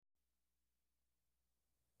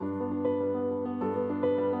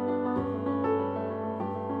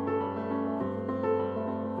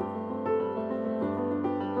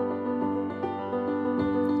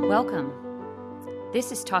Welcome.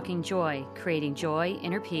 This is Talking Joy, creating joy,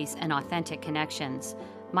 inner peace, and authentic connections.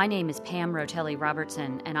 My name is Pam Rotelli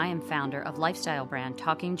Robertson, and I am founder of lifestyle brand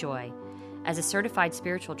Talking Joy. As a certified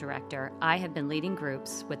spiritual director, I have been leading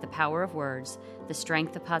groups with the power of words, the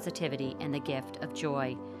strength of positivity, and the gift of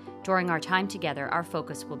joy. During our time together, our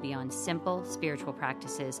focus will be on simple spiritual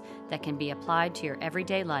practices that can be applied to your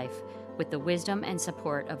everyday life with the wisdom and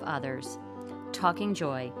support of others. Talking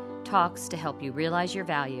Joy talks to help you realize your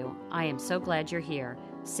value. I am so glad you're here.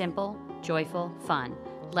 Simple, joyful, fun.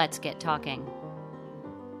 Let's get talking.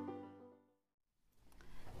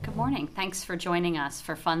 Good morning. Thanks for joining us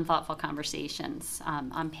for fun, thoughtful conversations.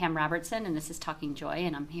 I'm Pam Robertson, and this is Talking Joy,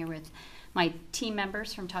 and I'm here with my team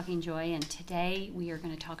members from Talking Joy, and today we are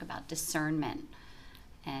going to talk about discernment.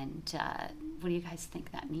 And what do you guys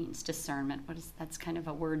think that means, discernment? That's kind of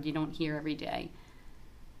a word you don't hear every day.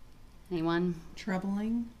 Anyone?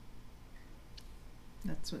 Troubling.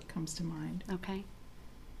 That's what comes to mind. Okay.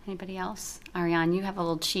 Anybody else? Ariane, you have a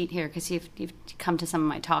little cheat here because you've come to some of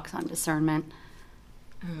my talks on discernment.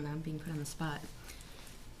 I don't know, I'm being put on the spot.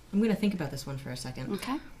 I'm going to think about this one for a second.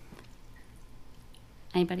 Okay.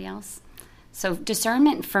 Anybody else? So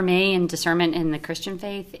discernment for me, and discernment in the Christian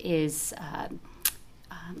faith, is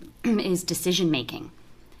decision making.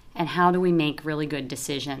 And how do we make really good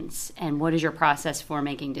decisions? And what is your process for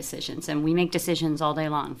making decisions? And we make decisions all day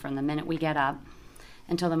long, from the minute we get up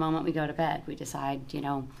until the moment we go to bed. We decide, are you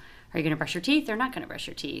going to brush your teeth or not going to brush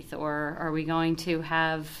your teeth? Or are we going to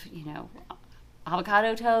have,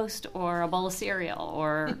 avocado toast or a bowl of cereal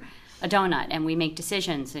or a donut? And we make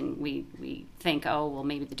decisions, and we think,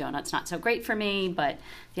 maybe the donut's not so great for me, but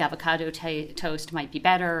the avocado toast might be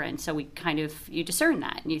better. And so you discern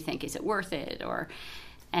that, and you think, is it worth it?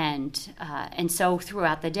 And so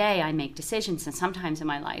throughout the day, I make decisions, and sometimes in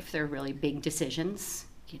my life, they're really big decisions.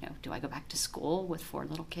 Do I go back to school with 4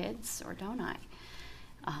 little kids, or don't I?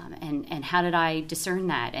 And how did I discern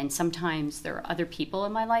that? And sometimes there are other people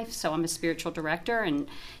in my life. So I'm a spiritual director, and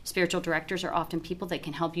spiritual directors are often people that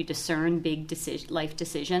can help you discern big life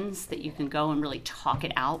decisions that you can go and really talk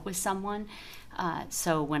it out with someone.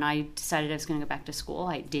 So when I decided I was going to go back to school,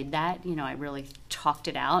 I did that. I really talked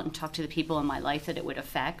it out and talked to the people in my life that it would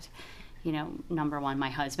affect. Number one, my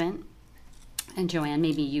husband. And Joanne,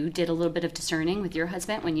 maybe you did a little bit of discerning with your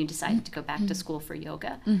husband when you decided to go back to school for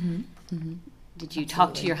yoga. Mm-hmm. Mm-hmm. Did you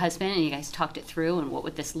talk to your husband, and you guys talked it through, and what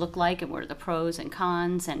would this look like, and what are the pros and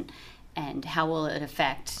cons, and how will it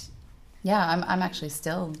affect? Yeah, I'm actually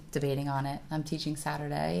still debating on it. I'm teaching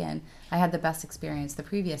Saturday, and I had the best experience the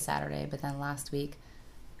previous Saturday, but then last week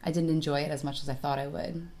I didn't enjoy it as much as I thought I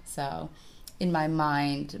would. So in my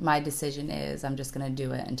mind, my decision is I'm just going to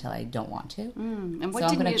do it until I don't want to. And so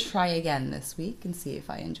I'm going to try again this week and see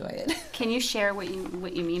if I enjoy it. Can you share what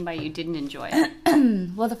you mean by you didn't enjoy it?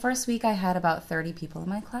 Well, the first week I had about 30 people in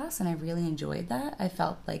my class, and I really enjoyed that. I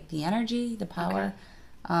felt like the energy, the power.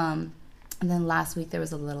 Okay. And then last week there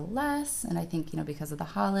was a little less, and I think, because of the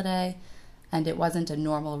holiday, and it wasn't a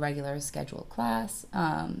normal, regular scheduled class.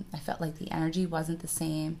 I felt like the energy wasn't the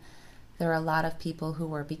same. There were a lot of people who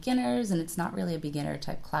were beginners, and it's not really a beginner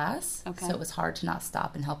type class. Okay. So it was hard to not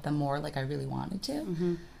stop and help them more like I really wanted to.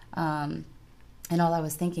 Mm-hmm. And all I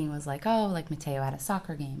was thinking was like Mateo had a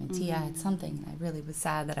soccer game, and Tia had something, and I really was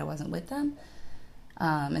sad that I wasn't with them.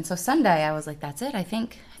 And so Sunday I was like, that's it. I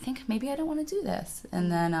think maybe I don't want to do this.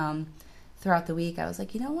 And then throughout the week I was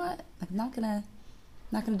like, you know what? I'm not gonna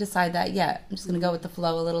decide that yet. I'm just gonna go with the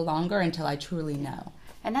flow a little longer until I truly know.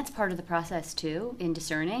 And that's part of the process too in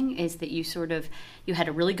discerning, is that you had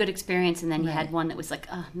a really good experience, and then you had one that was like,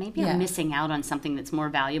 maybe I'm missing out on something that's more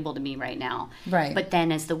valuable to me right now. Right. But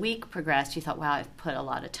then as the week progressed, you thought, wow, I've put a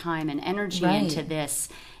lot of time and energy into this,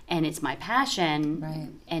 and it's my passion. Right.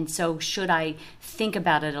 And so should I think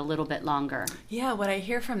about it a little bit longer? Yeah, what I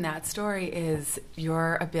hear from that story is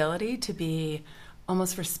your ability to be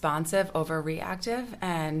almost responsive over reactive,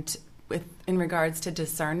 and in regards to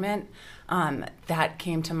discernment, that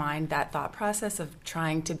came to mind, that thought process of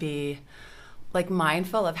trying to be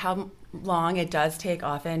mindful of how long it does take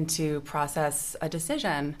often to process a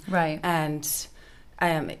decision. Right. And,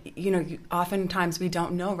 oftentimes we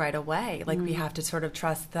don't know right away. We have to sort of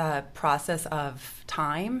trust the process of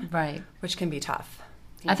time. Right. Which can be tough.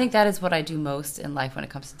 Yeah. I think that is what I do most in life when it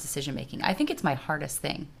comes to decision making. I think it's my hardest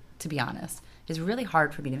thing, to be honest. It's really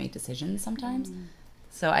hard for me to make decisions sometimes.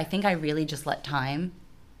 So I think I really just let time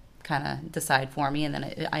kind of decide for me, and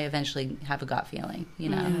then I eventually have a gut feeling,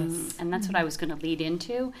 Yes. And that's what I was going to lead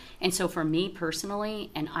into. And so for me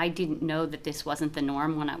personally, and I didn't know that this wasn't the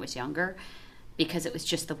norm when I was younger, because it was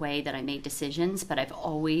just the way that I made decisions, but I've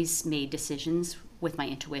always made decisions with my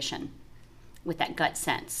intuition. with that gut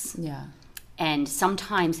sense. Yeah. And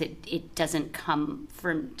sometimes it doesn't come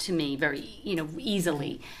to me very,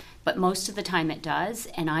 easily. But most of the time it does.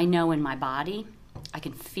 And I know in my body, I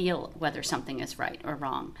can feel whether something is right or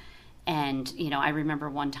wrong. And, I remember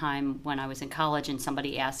one time when I was in college and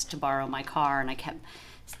somebody asked to borrow my car, and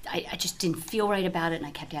I just didn't feel right about it. And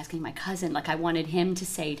I kept asking my cousin, like I wanted him to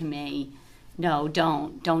say to me, no,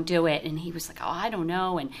 don't do it. And he was like, oh, I don't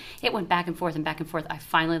know. And it went back and forth and back and forth. I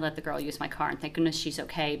finally let the girl use my car, and thank goodness she's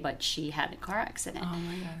okay, but she had a car accident. Oh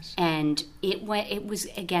my gosh. And it was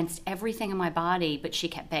against everything in my body, but she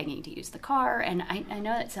kept begging to use the car. And I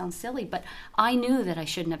know that sounds silly, but I knew that I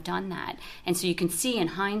shouldn't have done that. And so you can see in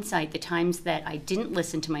hindsight the times that I didn't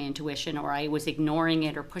listen to my intuition, or I was ignoring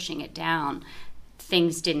it or pushing it down,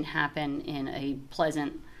 things didn't happen in a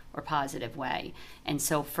pleasant or positive way. And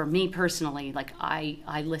so for me personally, like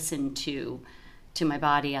I listen to my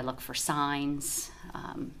body. I look for signs.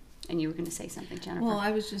 And you were going to say something, Jennifer. Well,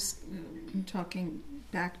 I was just talking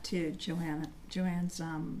back to Joanne's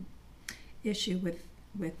issue with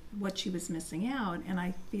what she was missing out, and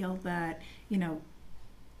I feel that,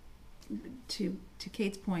 to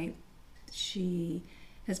Kate's point, she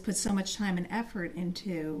has put so much time and effort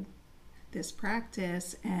into this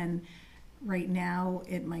practice, and right now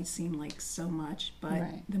it might seem like so much, but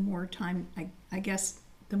Right. the more time, I guess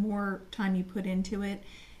the more time you put into it,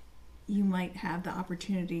 you might have the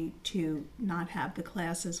opportunity to not have the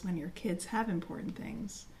classes when your kids have important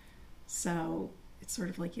things. So it's sort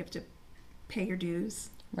of like you have to pay your dues,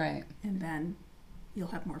 Right. and then you'll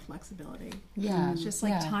have more flexibility. Yeah. It's just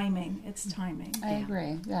like yeah. timing. It's timing. I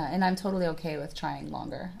agree. Yeah, and I'm totally okay with trying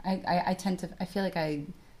longer. I feel like I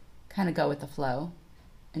kind of go with the flow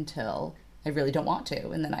until I really don't want to,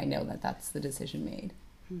 and then I know that that's the decision made.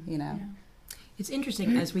 Yeah. It's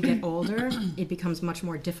interesting, as we get older, it becomes much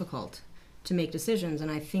more difficult to make decisions, and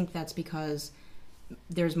I think that's because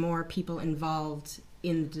there's more people involved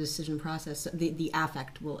in the decision process. The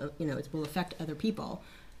affect will, it will affect other people.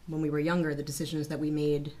 When we were younger, the decisions that we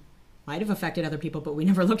made might have affected other people, but we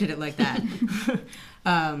never looked at it like that.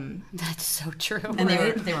 That's so true. And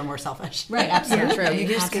they were more selfish. Right, absolutely. True. You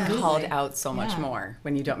just get Absolutely. called out so much Yeah. more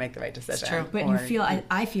when you don't make the right decision. true. But you feel,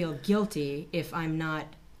 I feel guilty if I'm not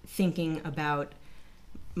thinking about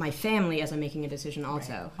my family as I'm making a decision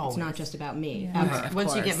also. Right. It's Always. not just about me. Yeah. Ever. Of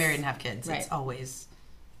Once you get course. married and have kids, Right. it's always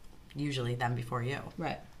usually them before you.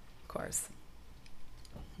 Right. Of course.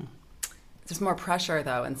 There's more pressure,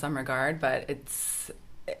 though, in some regard, but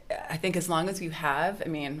I think as long as you have,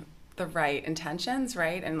 the right intentions,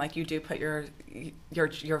 right? And like you do put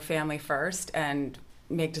your family first and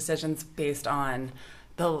make decisions based on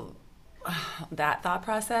that thought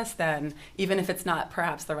process, then even if it's not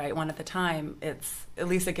perhaps the right one at the time, at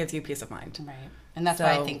least it gives you peace of mind. Right. And that's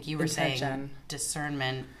why I So, think you were saying intention.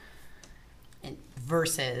 discernment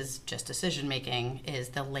versus just decision making is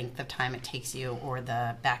the length of time it takes you, or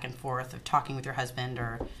the back and forth of talking with your husband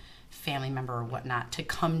or family member or whatnot to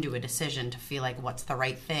come to a decision, to feel like what's the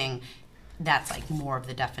right thing. That's like more of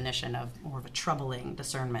the definition of more of a troubling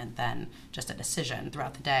discernment than just a decision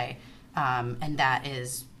throughout the day. And that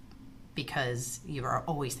is because you are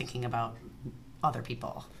always thinking about other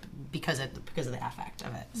people because of the affect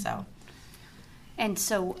of it. So And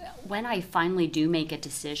so when I finally do make a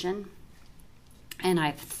decision, and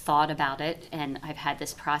I've thought about it, and I've had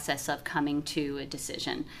this process of coming to a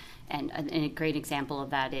decision, and a great example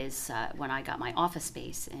of that is when I got my office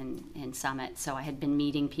space in Summit. So I had been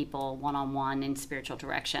meeting people one-on-one in spiritual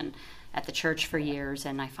direction at the church for years,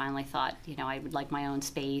 and I finally thought, I would like my own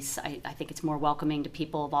space. I think it's more welcoming to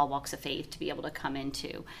people of all walks of faith to be able to come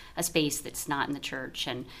into a space that's not in the church.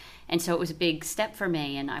 And so it was a big step for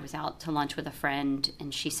me, and I was out to lunch with a friend,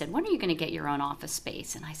 and she said, when are you going to get your own office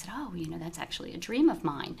space? And I said, that's actually a dream of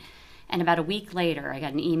mine. And about a week later, I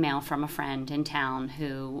got an email from a friend in town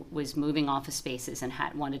who was moving office spaces and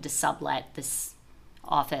wanted to sublet this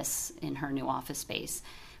office in her new office space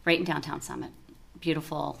right in downtown Summit.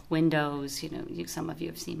 Beautiful windows. Some of you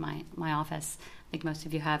have seen my office. I think most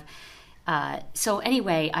of you have. So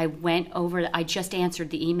anyway, I went over. I just answered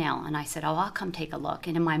the email, and I said, I'll come take a look.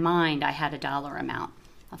 And in my mind, I had a dollar amount.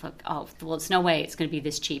 I thought, it's no way it's going to be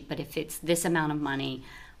this cheap. But if it's this amount of money,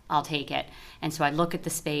 I'll take it. And so I look at the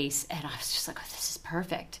space, and I was just like, this is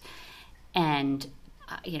perfect. And,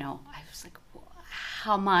 I was like,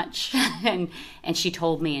 how much? and she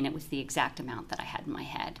told me, and it was the exact amount that I had in my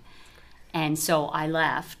head. And so I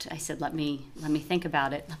left. I said, let me think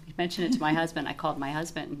about it. Let me mention it to my husband. I called my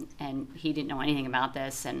husband, and he didn't know anything about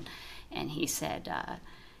this. And he said,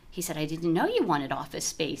 I didn't know you wanted office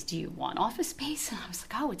space. Do you want office space? And I was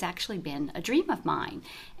like, it's actually been a dream of mine.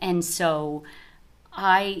 And so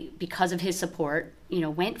I, because of his support,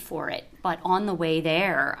 went for it. But on the way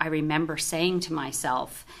there, I remember saying to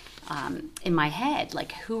myself in my head,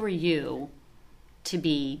 like, who are you to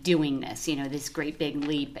be doing this, this great big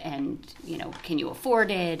leap, and, can you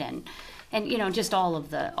afford it? And just all of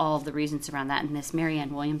the reasons around that. And this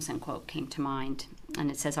Marianne Williamson quote came to mind. And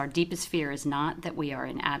it says, "Our deepest fear is not that we are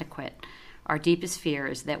inadequate. Our deepest fear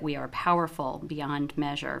is that we are powerful beyond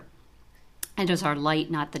measure. It is our light,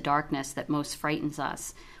 not the darkness, that most frightens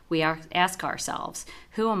us. We ask ourselves,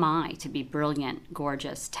 who am I to be brilliant,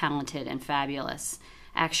 gorgeous, talented, and fabulous?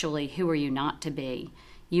 Actually, who are you not to be?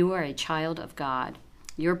 You are a child of God.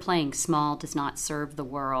 Your playing small does not serve the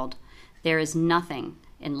world. There is nothing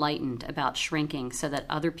enlightened about shrinking so that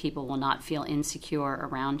other people will not feel insecure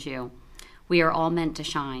around you. We are all meant to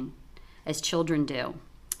shine, as children do.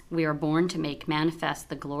 We are born to make manifest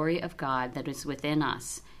the glory of God that is within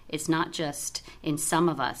us. It's not just in some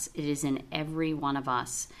of us, it is in every one of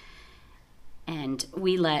us. And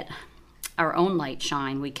we let our own light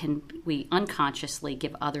shine. We unconsciously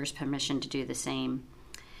give others permission to do the same.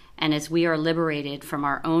 And as we are liberated from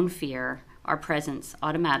our own fear, our presence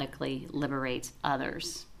automatically liberates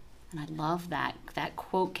others." And I love that. That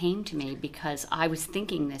quote came to me because I was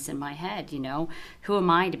thinking this in my head, who am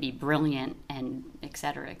I to be brilliant, and et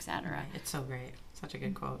cetera, et cetera. Right. It's so great. Such a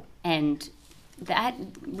good quote. And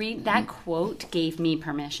that quote gave me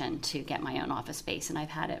permission to get my own office space, and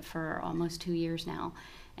I've had it for almost 2 years now.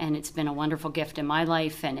 And it's been a wonderful gift in my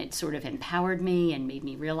life, and it sort of empowered me and made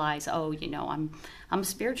me realize, I'm a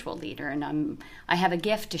spiritual leader, and I have a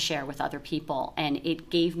gift to share with other people. And it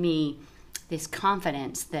gave me this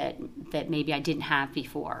confidence that maybe I didn't have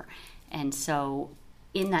before. And so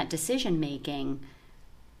in that decision making,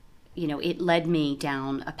 it led me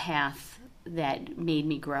down a path that made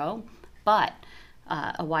me grow. But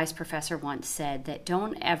a wise professor once said that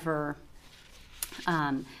don't ever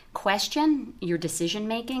question your decision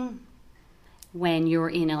making when you're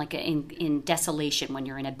in desolation, when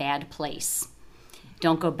you're in a bad place.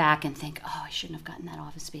 Don't go back and think, I shouldn't have gotten that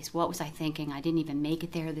office space. What was I thinking? I didn't even make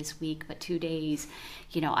it there this week, but 2 days.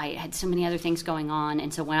 I had so many other things going on.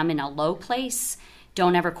 And so when I'm in a low place,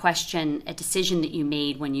 don't ever question a decision that you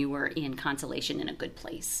made when you were in consolation in a good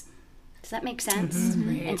place. Does that make sense?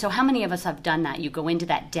 Mm-hmm. And so how many of us have done that? You go into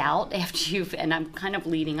that doubt after and I'm kind of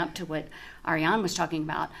leading up to what Ariane was talking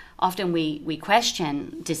about. Often we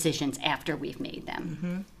question decisions after we've made them.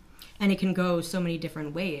 Mm-hmm. And it can go so many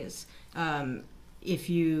different ways.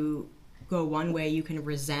 If you go one way, you can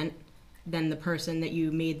resent then the person that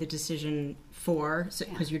you made the decision for,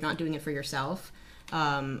 because you're not doing it for yourself.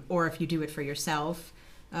 Or if you do it for yourself,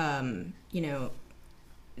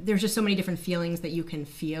 there's just so many different feelings that you can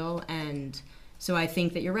feel. And so I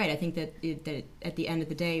think that you're right. I think that at the end of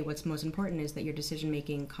the day, what's most important is that your decision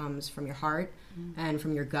making comes from your heart and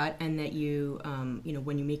from your gut, and that you,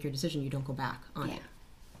 when you make your decision, you don't go back on it.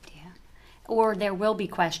 Yeah. Or there will be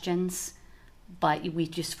questions, but we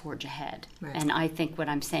just forge ahead. Right. And I think what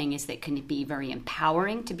I'm saying is that it can be very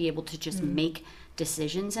empowering to be able to just make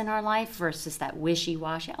decisions in our life versus that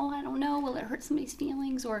wishy-washy, I don't know, will it hurt somebody's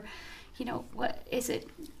feelings? Or, what is it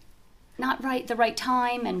not the right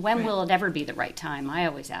time? And when will it ever be the right time? I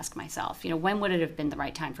always ask myself, when would it have been the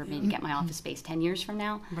right time for me to get my office space? 10 years from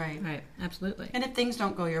now? Right. Absolutely. And if things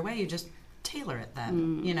don't go your way, you just tailor it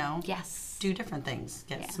then, Yes. Do different things.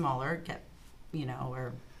 Get smaller,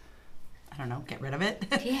 or I don't know, get rid of it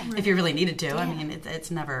if you really needed to. Yeah. I mean,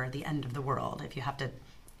 it's never the end of the world if you have to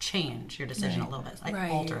change your decision a little bit,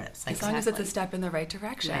 alter it. As long as it's a step in the right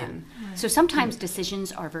direction. Yeah. Right. So sometimes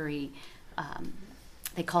decisions are very,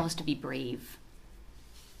 they call us to be brave.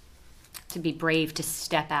 To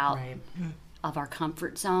step out of our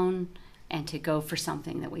comfort zone and to go for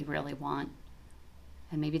something that we really want.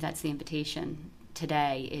 And maybe that's the invitation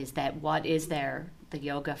today, is that what is there, the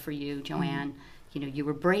yoga for you, Joanne? You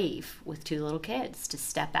were brave with 2 little kids to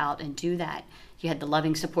step out and do that. You had the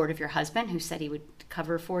loving support of your husband, who said he would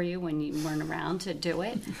cover for you when you weren't around to do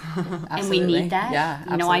it. And we need that. Yeah,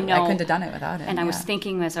 absolutely. I know. I couldn't have done it without him. And I was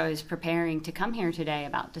thinking as I was preparing to come here today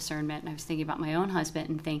about discernment, and I was thinking about my own husband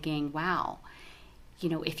and thinking, wow,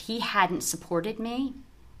 if he hadn't supported me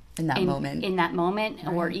in that moment,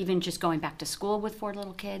 right. Or even just going back to school with 4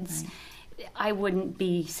 little kids, I wouldn't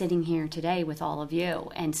be sitting here today with all of you.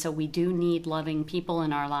 And so we do need loving people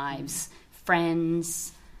in our lives,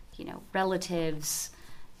 friends, relatives,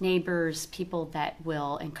 neighbors, people that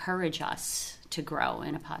will encourage us to grow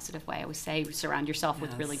in a positive way. I always say, surround yourself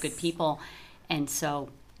with really good people. And so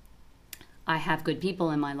I have good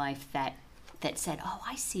people in my life that said,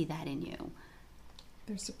 I see that in you.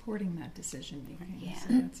 they're supporting that decision making. Yeah. So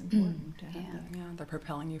that's important to have Yeah. that. Yeah, they're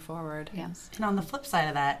propelling you forward. Yes. And on the flip side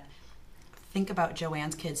of that, think about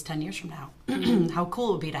Joanne's kids 10 years from now. How cool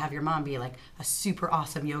it would be to have your mom be like a super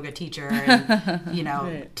awesome yoga teacher and, you know,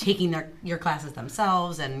 Right. taking your classes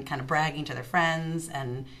themselves and kind of bragging to their friends.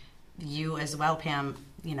 And you as well, Pam,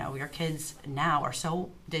 you know, your kids now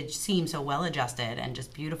they seem so well adjusted and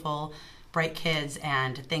just beautiful, bright kids.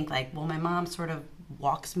 And to think like, well, my mom sort of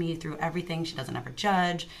walks me through everything. She doesn't ever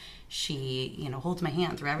judge. She, you know, holds my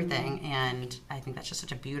hand through everything. And I think that's just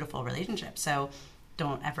such a beautiful relationship. So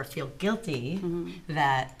don't ever feel guilty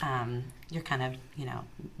that you're kind of, you know,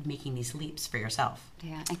 making these leaps for yourself.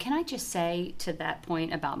 Yeah, and can I just say to that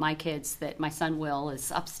point about my kids that my son Will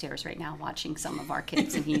is upstairs right now watching some of our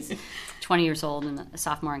kids, and he's 20 years old and a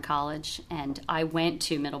sophomore in college. And I went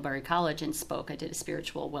to Middlebury College and spoke. I did a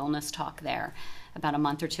spiritual wellness talk there about a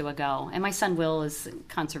month or two ago. And my son Will is a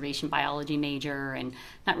conservation biology major and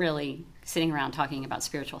not really sitting around talking about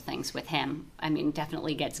spiritual things with him. I mean,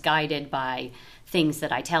 definitely gets guided by things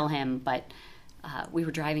that I tell him, but we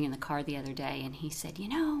were driving in the car the other day, and he said, you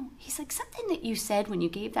know, he's like, something that you said when you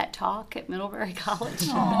gave that talk at Middlebury College.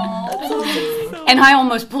 And I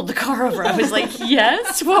almost pulled the car over. I was like,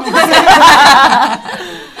 yes? What was that?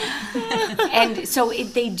 And so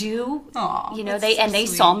they do, Aw, you know, that's so they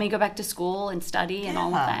sweet. saw me go back to school and study and all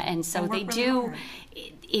of Yeah, that. And so and they work really do, hard.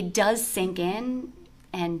 it does sink in.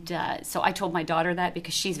 And so I told my daughter that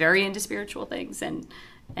because she's very into spiritual things, and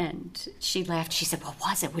she laughed. She said, "What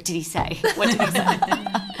was it? What did he say? What did he say?"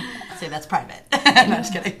 Say that's private. No,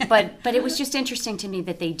 just kidding. But it was just interesting to me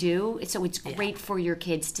that they do. So it's great for your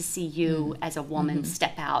kids to see you as a woman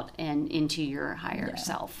step out and into your higher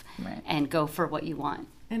self Right. and go for what you want.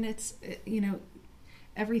 And it's, you know,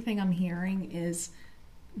 everything I'm hearing is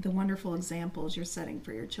the wonderful examples you're setting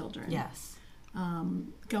for your children. Yes.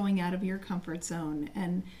 Going out of your comfort zone.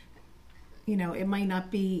 And, you know, they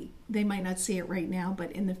might not see it right now,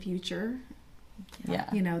 but in the future, Yeah.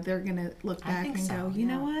 you know, they're going to look I back think and so, go, you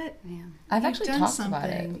yeah. know what? Yeah. I've You've actually done talked something, about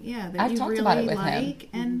it. yeah, that I've you talked really about it with like,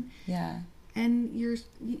 him. Yeah. and you're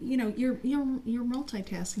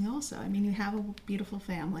multitasking also. I mean, you have a beautiful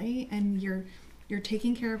family, and you're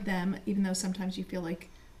taking care of them, even though sometimes you feel like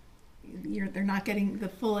they're not getting the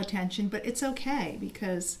full attention, but it's okay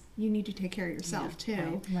because you need to take care of yourself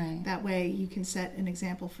too. Right. That way, you can set an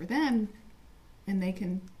example for them, and they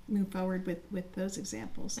can move forward with those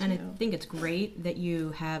examples too. And I think it's great that you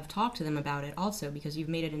have talked to them about it also, because you've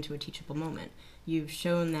made it into a teachable moment. You've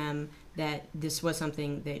shown them that this was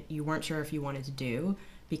something that you weren't sure if you wanted to do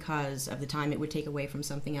because of the time it would take away from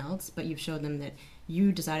something else, but you've showed them that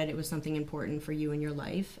you decided it was something important for you in your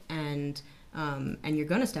life, and you're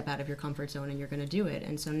going to step out of your comfort zone and you're going to do it.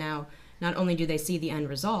 And so now, not only do they see the end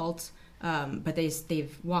result, but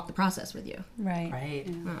they've walked the process with you. Right. Right.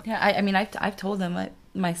 Yeah, I mean, I've told them,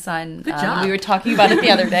 my son, Good job. we were talking about it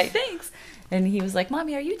the other day. Thanks. And he was like,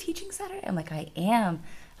 Mommy, are you teaching Saturday? I'm like, I am.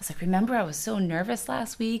 I was like, remember, I was so nervous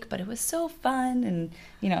last week, but it was so fun. And,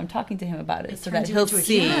 you know, I'm talking to him about it so that turns you he'll into a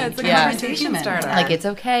see. human. Yeah, it's a Yeah. conversation starter. Like, it's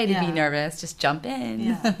okay to Yeah. be nervous. Just jump in.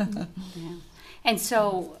 Yeah. Yeah. And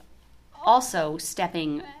so also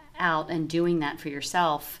stepping out and doing that for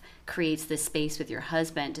yourself creates this space with your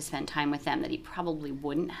husband to spend time with them that he probably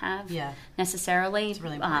wouldn't have Yeah. necessarily.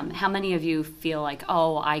 really important. How many of you feel like,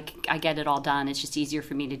 oh, I get it all done. It's just easier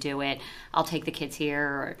for me to do it. I'll take the kids here,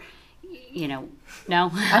 or, you know,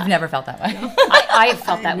 no. I've never felt that way. I have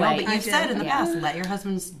felt that No, way. but you've said in the Yeah. past, let your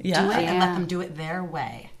husbands Yeah. do it and Yeah. let them do it their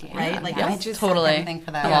way, right? Like, Yeah, don't set totally. everything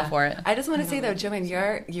for them. I'm all for it. I just want to say though, Joanne,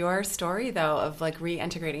 your story though of like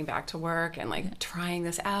reintegrating back to work and like trying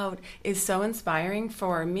this out is so inspiring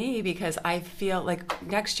for me, because I feel like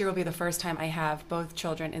next year will be the first time I have both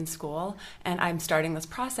children in school, and I'm starting this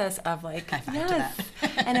process of like, High five to yes.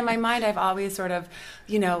 And in my mind, I've always sort of,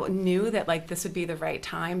 you know, knew that like this would be the right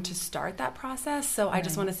time to start that process. So I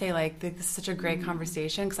just want to say like this is such a great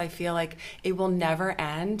conversation, because I feel like it will never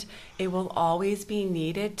end. It will always be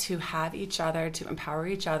needed to have each other, to empower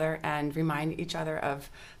each other, and remind each other of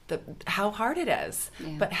how hard it is,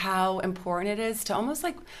 Yeah. but how important it is to almost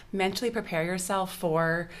like mentally prepare yourself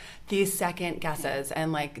for these second guesses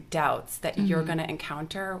and like doubts that you're going to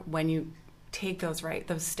encounter when you take those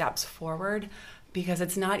steps forward, because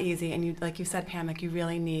it's not easy. And you, like you said, Pam, like you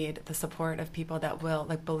really need the support of people that will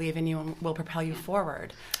like believe in you and will propel you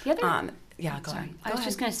forward. The other- Yeah, go Sorry. ahead. I was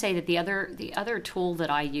just going to say that the other tool that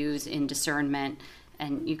I use in discernment,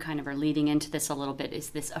 and you kind of are leading into this a little bit, is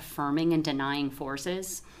this affirming and denying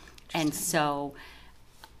forces. And so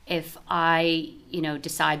if I,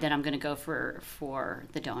 decide that I'm going to go for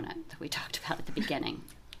the donut that we talked about at the beginning,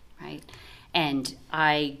 right? And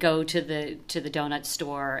I go to the donut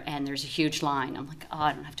store and there's a huge line. I'm like, oh,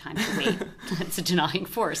 I don't have time to wait. It's a denying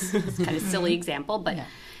force. It's kind of a silly example, but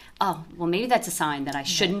oh, well, maybe that's a sign that I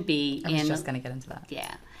shouldn't be I was just going to get into that.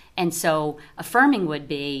 Yeah. And so affirming would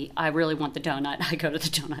be, I really want the donut. I go to the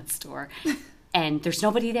donut store. And there's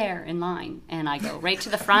nobody there in line, and I go right to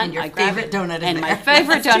the front. And your I grab favorite it, donut is and there. my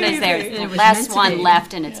favorite donut is there. It's the was last meant to one be.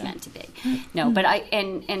 left, and it's meant to be. No, but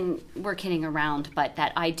and we're kidding around, but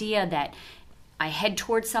that idea that I head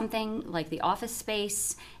towards something like the Office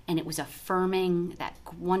Space, and it was affirming. That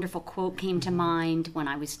wonderful quote came to mind when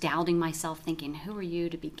I was doubting myself, thinking, "Who are you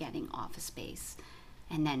to be getting Office Space?"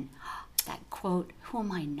 And then that quote, "Who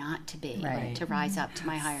am I not to be Right. to rise up to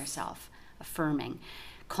my higher self?" Affirming.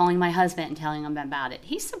 Calling my husband and telling him about it.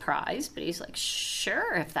 He's surprised, but he's like,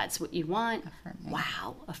 sure, if that's what you want. Affirming.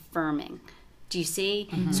 Wow, affirming. Do you see?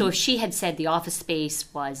 So if she had said the Office Space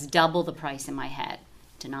was double the price in my head,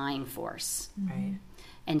 denying force. Right.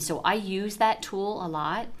 And so I use that tool a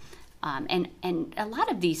lot. And a lot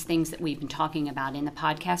of these things that we've been talking about in the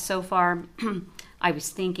podcast so far, I was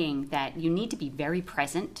thinking that you need to be very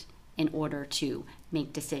present in order to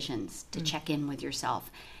make decisions, to check in with yourself.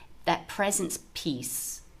 That presence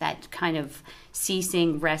piece, that kind of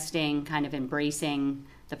ceasing, resting, kind of embracing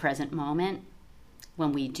the present moment,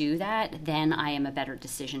 when we do that, then I am a better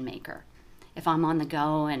decision maker. If I'm on the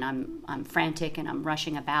go and I'm frantic and I'm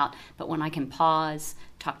rushing about, but when I can pause,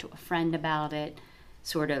 talk to a friend about it,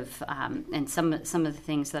 sort of, and some of the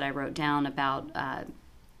things that I wrote down about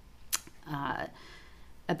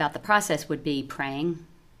the process would be praying,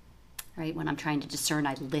 right? When I'm trying to discern,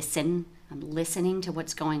 I listen. I'm listening to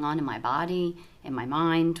what's going on in my body, in my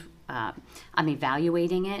mind. I'm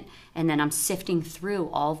evaluating it, and then I'm sifting through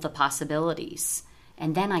all the possibilities,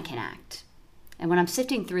 and then I can act. And when I'm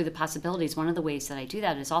sifting through the possibilities, one of the ways that I do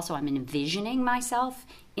that is also I'm envisioning myself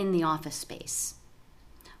in the Office Space.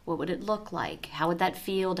 What would it look like? How would that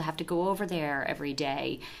feel to have to go over there every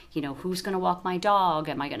day? You know, who's going to walk my dog?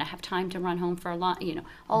 Am I going to have time to run home for a lot? You know,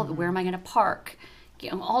 all of it. Where am I going to park? You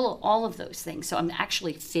know, all of those things. So I'm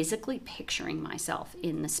actually physically picturing myself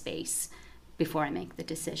in the space before I make the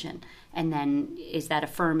decision. And then is that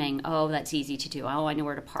affirming, oh, that's easy to do. Oh, I know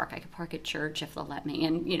where to park. I could park at church if they'll let me.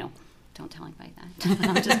 And, you know, don't tell anybody that.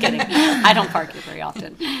 I'm just kidding. I don't park here very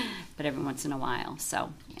often, but every once in a while.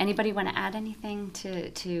 So anybody want to add anything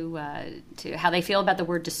to how they feel about the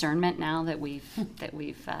word discernment now that we've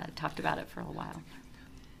talked about it for a while?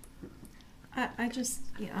 I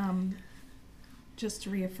just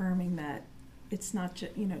reaffirming that it's not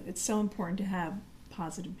just, it's so important to have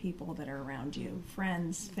positive people that are around you,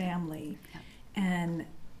 friends, family, and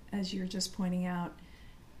as you're just pointing out,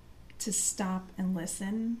 to stop and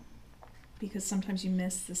listen, because sometimes you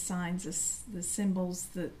miss the signs, the symbols,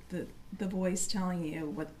 the voice telling you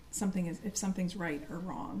what something is, if something's right or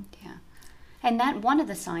wrong. Yeah. And that one of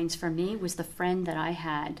the signs for me was the friend that I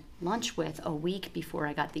had lunch with a week before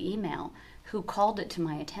I got the email, who called it to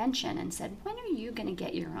my attention and said, when are you going to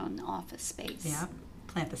get your own office space? Yeah.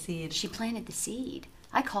 Plant the seed. She planted the seed.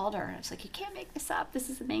 I called her and I was like, you can't make this up. This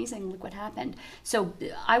is amazing. Look what happened. So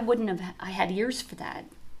I had ears for that.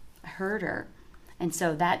 I heard her. And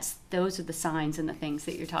so those are the signs and the things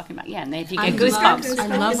that you're talking about. Yeah, and if you get goosebumps.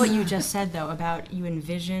 I love what you just said, though, about you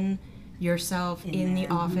envision yourself in the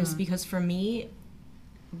office, because for me,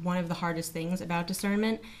 one of the hardest things about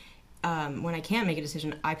discernment, when I can't make a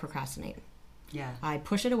decision, I procrastinate. Yeah. I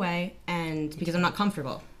push it away, and because I'm not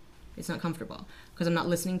comfortable. It's not comfortable because I'm not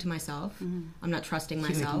listening to myself. I'm not trusting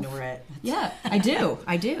myself. You ignore it. Yeah, I do,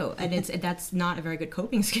 and that's not a very good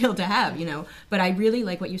coping skill to have, But I really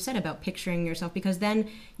like what you said about picturing yourself, because then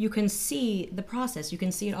you can see the process, you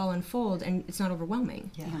can see it all unfold, and it's not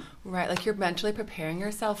overwhelming. Yeah. Right, like you're mentally preparing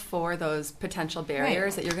yourself for those potential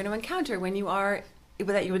barriers that you're going to encounter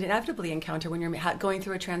that you would inevitably encounter when you're going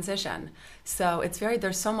through a transition. So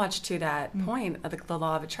there's so much to that point of the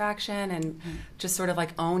law of attraction and just sort of like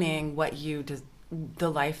owning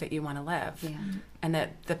the life that you want to live. Yeah. And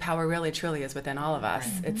that the power really truly is within all of us.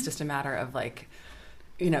 Right. It's just a matter of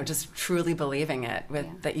just truly believing it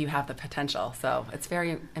that you have the potential. So it's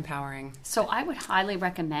very empowering. So I would highly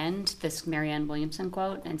recommend this Marianne Williamson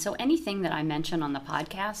quote. And so anything that I mention on the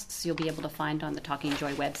podcasts, you'll be able to find on the Talking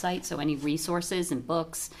Joy website. So any resources and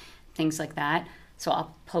books, things like that. So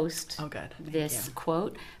I'll post this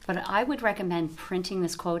quote. But I would recommend printing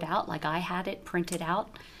this quote out like I had it printed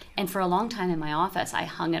out. And for a long time in my office, I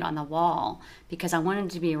hung it on the wall because I wanted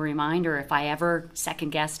it to be a reminder if I ever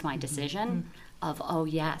second-guessed my decision of, oh,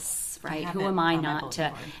 yes, right, who am I not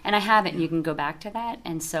to... And I have it, and you can go back to that.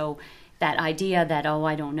 And so that idea that, oh,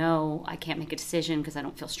 I don't know, I can't make a decision because I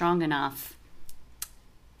don't feel strong enough,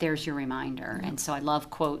 there's your reminder. And so I love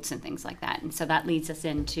quotes and things like that. And so that leads us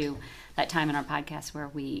into that time in our podcast where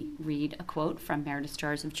we read a quote from Meredith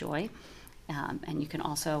Jars of Joy. And you can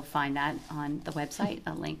also find that on the website,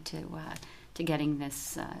 a link to getting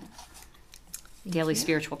this daily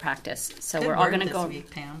spiritual practice. So Good we're all word going to this go. week,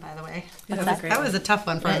 Pam, by the way. What's That that? was a tough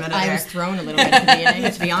one for a minute I there. was thrown a little bit at the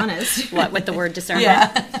beginning, to be honest. What, with the word discernment?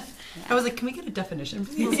 Yeah. I was like, can we get a definition,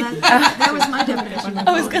 please? That was my definition.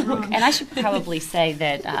 And I should probably say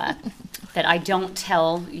that that I don't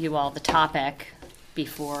tell you all the topic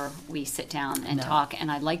before we sit down and talk, and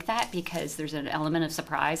I like that because there's an element of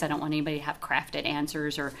surprise. I don't want anybody to have crafted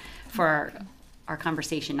answers or for our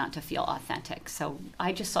conversation not to feel authentic. So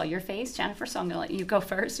I just saw your face, Jennifer, so I'm going to let you go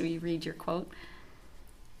first. Will you read your quote?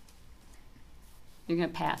 You're going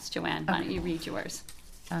to pass, Joanne. Why don't you read yours?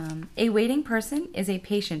 A waiting person is a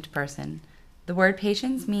patient person. The word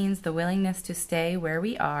patience means the willingness to stay where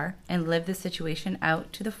we are and live the situation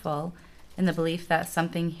out to the full in the belief that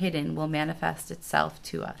something hidden will manifest itself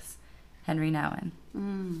to us. Henry Nouwen.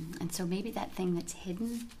 And so maybe that thing that's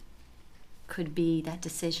hidden could be that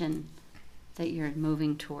decision that you're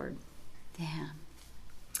moving toward. Yeah.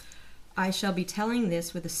 I shall be telling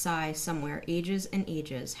this with a sigh somewhere ages and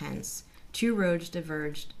ages hence. Two roads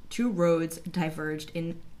diverged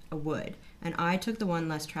in a wood, and I took the one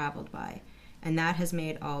less traveled by, and that has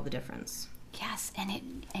made all the difference. Yes,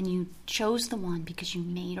 and you chose the one because you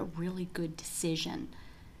made a really good decision.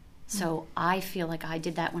 So I feel like I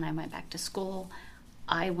did that when I went back to school.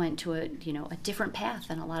 I went to a different path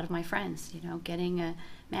than a lot of my friends, getting a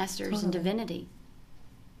master's in divinity.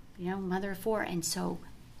 Mother of four, and so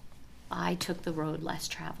I took the road less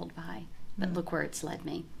traveled by. But look where it's led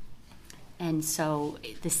me. And so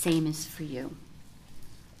the same is for you.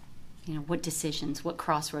 What decisions, what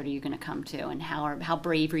crossroad are you going to come to, and how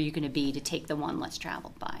brave are you going to be to take the one less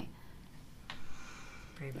traveled by?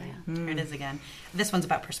 Bravery. Yeah. Here it is again. This one's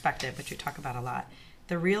about perspective, which we talk about a lot.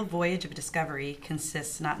 The real voyage of discovery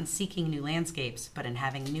consists not in seeking new landscapes, but in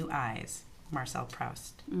having new eyes. Marcel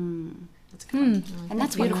Proust. That's a good one. And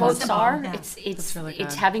that's what beautiful. quotes are. Yeah. It's really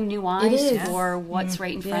it's good. having new eyes is. for what's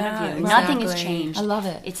right in front Yeah, of you. Nothing has exactly. changed. I love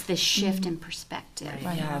it. It's the shift in perspective.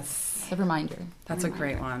 Right. Yes. The reminder. That's a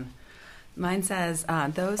great one. Mine says,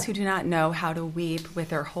 those who do not know how to weep with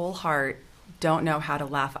their whole heart don't know how to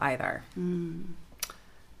laugh either.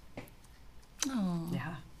 Oh,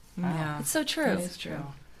 Yeah. Yeah. it's so true. It's true.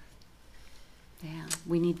 Yeah,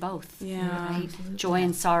 we need both. Yeah. Right? Joy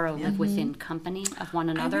and sorrow live within company of one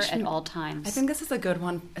another wish at we- all times. I think this is a good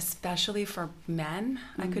one, especially for men.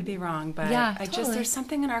 I could be wrong, but Yeah, I just totally. there's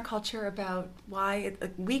something in our culture about why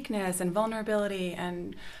weakness and vulnerability,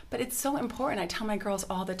 but it's so important. I tell my girls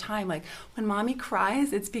all the time, like when mommy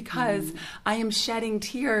cries, it's because I am shedding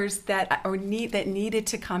tears that needed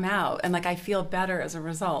to come out, and like I feel better as a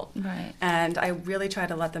result. Right. And I really try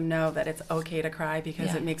to let them know that it's okay to cry because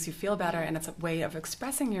Yeah. it makes you feel better, and it's a way of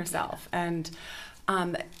expressing yourself. And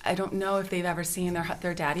I don't know if they've ever seen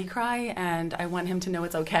their daddy cry, and I want him to know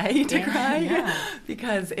it's okay to cry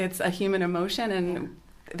because it's a human emotion, and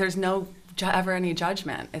there's no ever any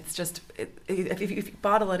judgment. It's just if you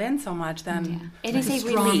bottle it in so much, then It is a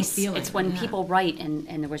strong release. feeling. It's when people write, and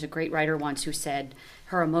there was a great writer once who said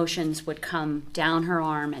her emotions would come down her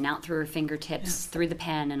arm and out through her fingertips, through the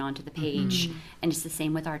pen and onto the page. And it's the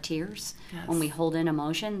same with our tears. Yes. When we hold in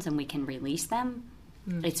emotions and we can release them,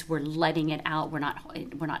 we're letting it out. We're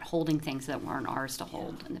not holding things that weren't ours to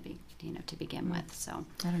hold to begin with. So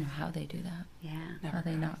I don't know how they do that. yeah. How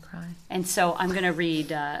they not cry. And so I'm going to read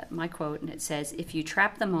my quote, and it says, "If you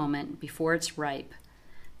trap the moment before it's ripe,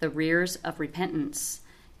 the rears of repentance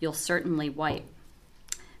you'll certainly wipe.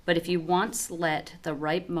 But if you once let the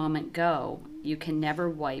ripe moment go, you can never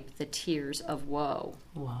wipe the tears of woe."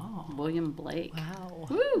 Whoa. William Blake. Wow.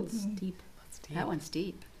 Woo! Deep. That one's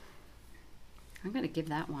deep. I'm going to give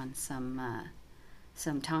that one some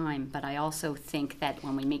time, but I also think that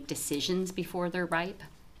when we make decisions before they're ripe,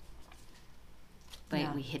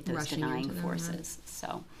 we hit those Rushing denying into them, forces.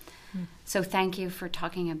 So thank you for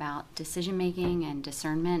talking about decision making and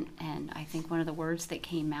discernment. And I think one of the words that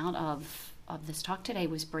came out of this talk today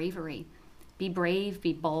was bravery. Be brave,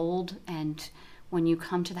 be bold, and when you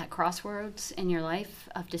come to that crossroads in your life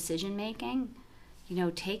of decision making,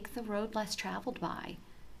 take the road less traveled by.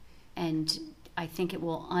 And I think it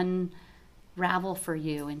will unravel for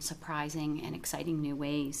you in surprising and exciting new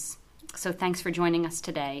ways. So thanks for joining us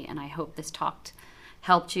today, and I hope this talk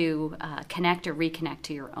helped you connect or reconnect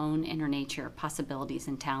to your own inner nature, possibilities,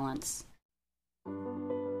 and talents.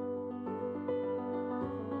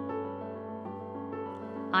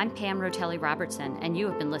 I'm Pam Rotelli Robertson, and you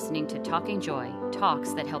have been listening to Talking Joy,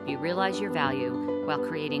 talks that help you realize your value while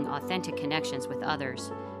creating authentic connections with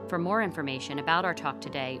others. For more information about our talk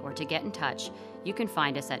today or to get in touch, you can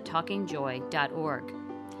find us at talkingjoy.org.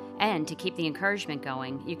 And to keep the encouragement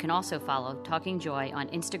going, you can also follow Talking Joy on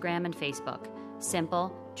Instagram and Facebook.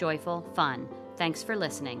 Simple, joyful, fun. Thanks for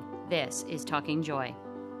listening. This is Talking Joy.